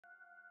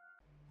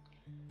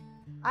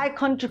I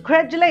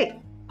congratulate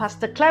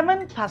Pastor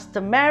Clement,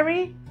 Pastor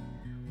Mary,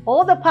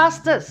 all the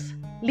pastors,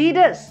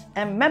 leaders,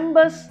 and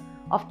members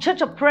of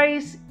Church of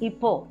Praise,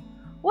 Ipoh.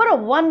 What a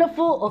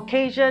wonderful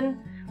occasion.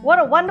 What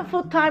a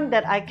wonderful time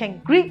that I can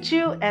greet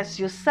you as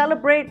you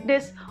celebrate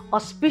this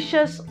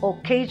auspicious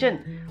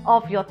occasion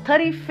of your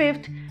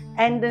 35th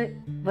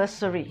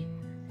anniversary.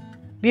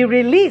 Be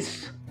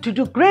released to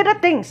do greater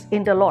things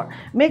in the Lord.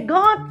 May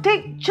God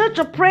take Church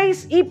of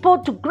Praise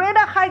Ipoh to greater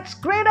heights,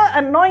 greater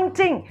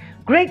anointing,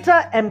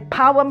 greater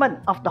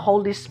empowerment of the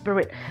Holy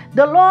Spirit.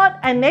 The Lord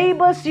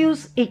enables you,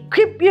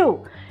 equip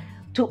you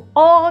to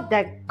all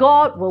that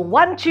God will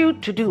want you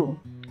to do.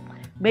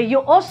 May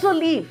you also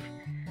leave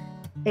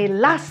a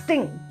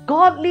lasting,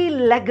 godly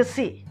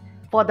legacy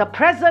for the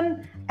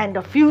present and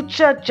the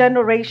future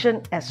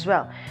generation as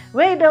well.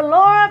 May the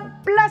Lord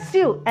bless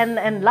you and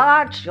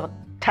enlarge your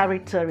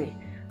territory.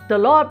 The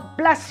Lord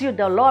bless you.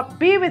 The Lord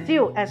be with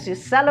you as you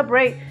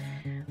celebrate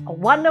a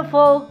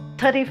wonderful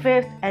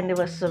 35th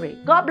anniversary.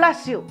 God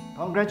bless you.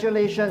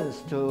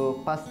 Congratulations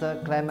to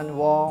Pastor Clement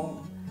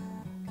Wong,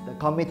 the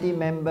committee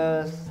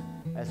members,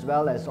 as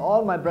well as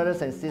all my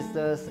brothers and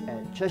sisters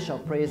at Church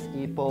of Praise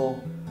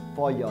Ipoh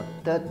for your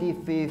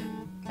 35th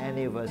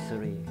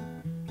anniversary.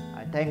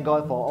 I thank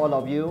God for all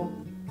of you,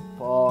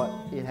 for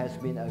it has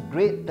been a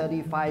great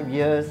 35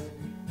 years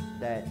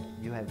that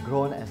you have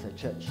grown as a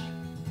church.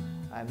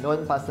 I've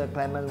known Pastor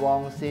Clement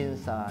Wong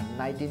since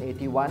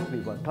 1981. We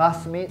were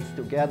classmates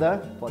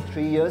together for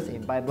 3 years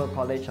in Bible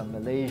College of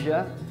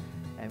Malaysia,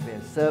 and we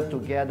have served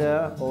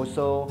together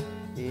also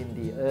in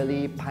the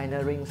early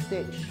pioneering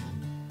stage.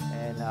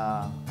 And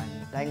I'm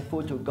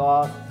thankful to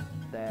God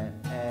that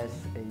as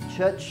a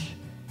church,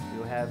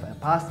 you have a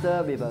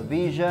pastor with a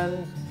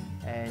vision,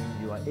 and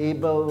you are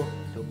able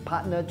to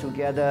partner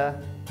together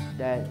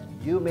that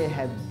you may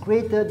have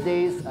greater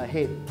days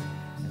ahead.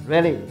 And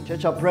really,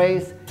 Church of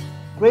Praise,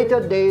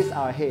 greater days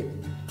are ahead.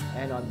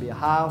 And on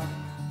behalf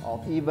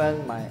of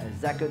even my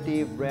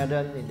executive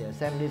brethren in the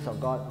Assemblies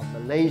of God of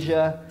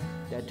Malaysia,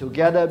 that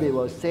together we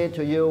will say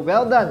to you,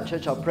 well done,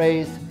 Church of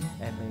Praise,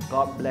 and may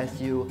God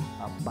bless you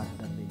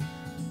abundantly.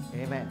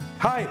 Amen.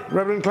 Hi,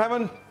 Reverend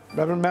Clement,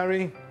 Reverend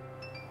Mary.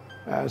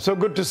 So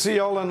good to see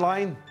you all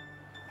online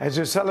as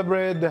you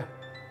celebrate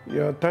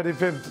your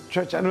 35th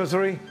church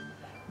anniversary.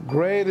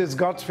 Great is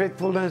God's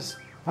faithfulness.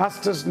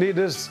 Pastors,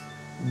 leaders,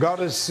 God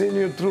has seen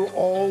you through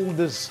all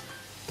this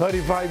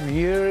 35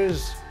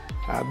 years.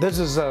 This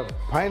is a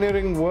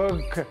pioneering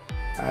work.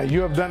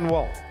 You have done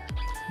well.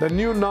 The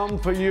new norm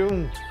for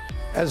you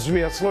as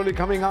we are slowly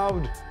coming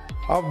out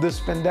of this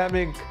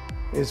pandemic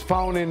is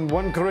found in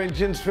 1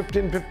 Corinthians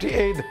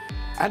 15:58.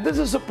 And this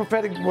is a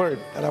prophetic word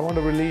that I want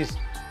to release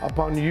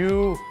upon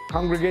you,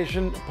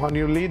 congregation, upon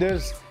you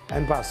leaders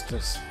and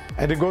pastors.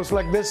 And it goes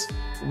like this,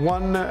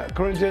 1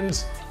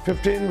 Corinthians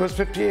 15 verse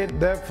 58,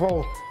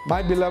 therefore,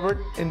 my beloved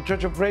in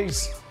Church of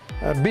Praise,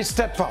 be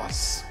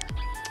steadfast,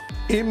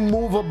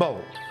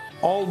 immovable,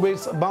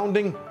 always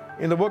abounding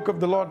in the work of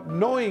the Lord,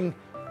 knowing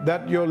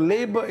that your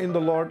labor in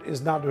the Lord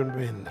is not in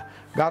vain.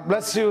 God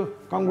bless you.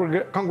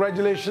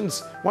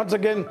 Congratulations once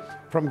again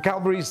from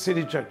Calvary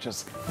City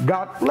Churches.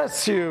 God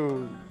bless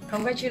you.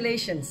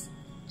 Congratulations,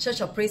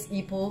 Church of Praise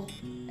Ipoh,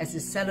 as you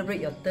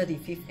celebrate your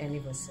 35th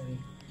anniversary.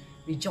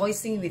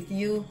 Rejoicing with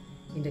you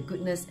in the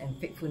goodness and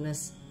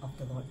faithfulness of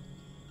the Lord.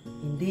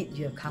 Indeed,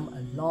 you have come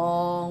a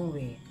long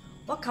way.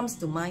 What comes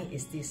to mind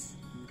is this: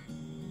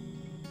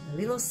 a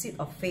little seed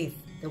of faith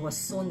that was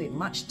sown with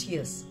much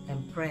tears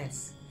and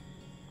prayers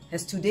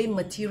has today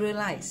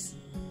materialized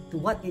to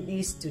what it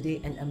is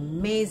today, an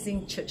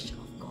amazing church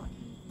of God.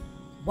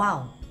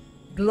 Wow,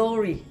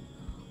 glory!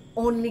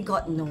 Only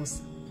God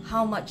knows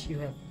how much you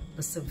have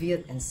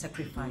persevered and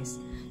sacrificed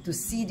to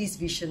see this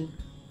vision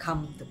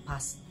come to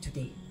pass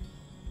today.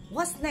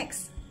 What's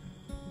next?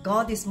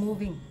 God is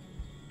moving,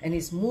 and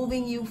is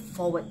moving you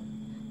forward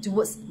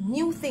towards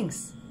new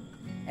things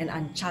and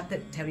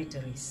uncharted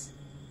territories.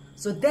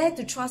 So dare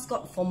to trust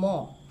God for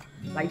more.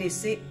 Like they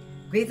said,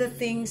 greater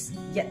things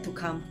yet to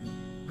come,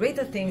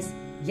 greater things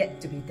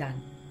yet to be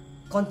done.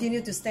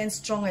 Continue to stand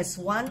strong as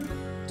one,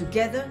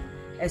 together,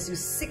 as you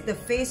seek the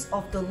face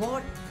of the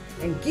Lord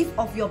and give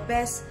of your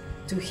best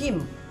to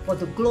Him for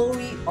the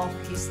glory of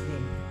His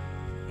name.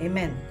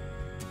 Amen.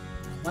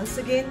 Once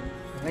again,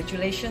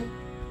 congratulations,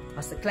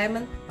 Pastor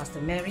Clement,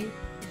 Pastor Mary,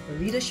 the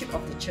leadership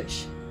of the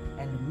church,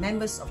 and the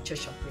members of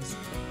Church of Praise.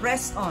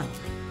 Press on.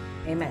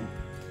 Amen.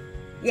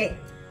 Yay!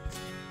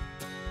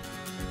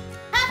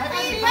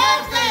 Happy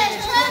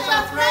birthday, Church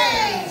of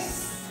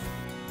Praise!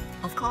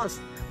 Of course,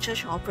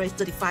 Church of Praise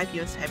 35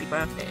 years, happy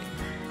birthday.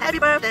 Happy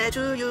birthday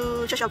to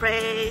you, Church of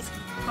Praise.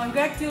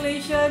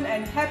 Congratulations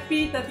and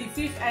happy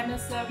 35th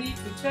anniversary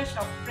to Church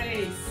of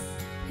Praise.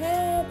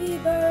 Happy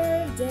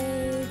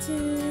birthday to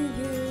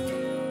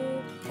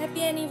you.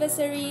 Happy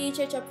anniversary,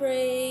 Church of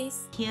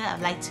Praise. Here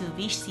I'd like to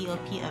wish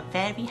COP a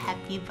very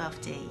happy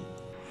birthday.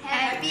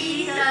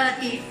 Happy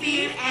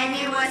 35th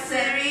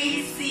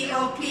anniversary,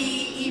 COP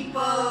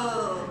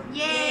Ipoh!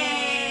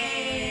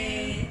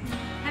 Yay!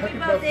 Happy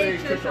birthday,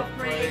 Church of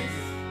Praise!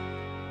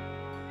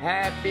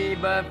 Happy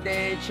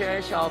birthday,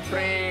 Church of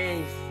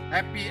Praise.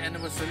 Happy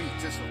anniversary,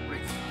 Church of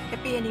Praise.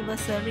 Happy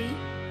anniversary.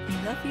 We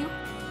love you.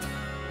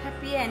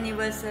 Happy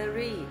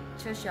anniversary,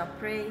 Church of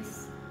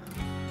Praise.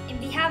 In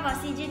behalf of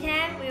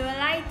CG10, we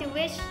would like to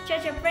wish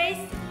Church of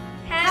Praise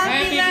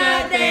Happy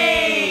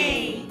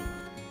birthday!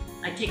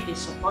 I take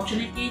this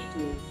opportunity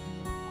to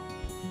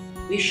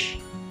wish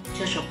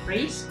Church of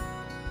Praise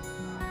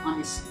on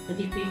its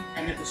 35th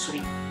anniversary.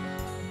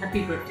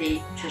 Happy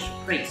birthday, Church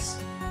of Praise.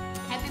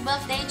 Happy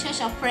birthday,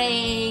 Church of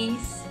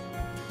Praise.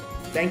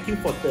 Thank you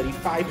for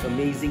 35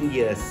 amazing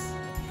years.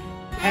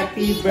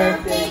 Happy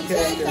birthday,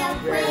 Church of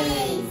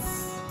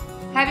Praise.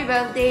 Happy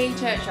birthday,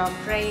 Church of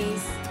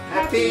Praise.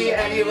 Happy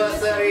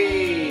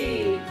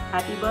anniversary.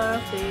 Happy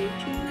birthday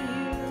to you.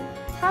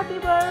 Happy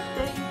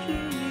birthday to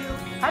you.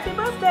 Happy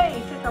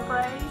birthday, Church of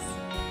Praise.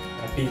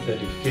 Happy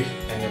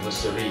 35th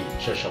anniversary,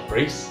 Church of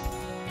Praise.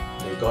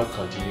 May God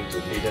continue to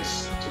lead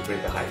us to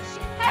greater heights.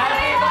 Happy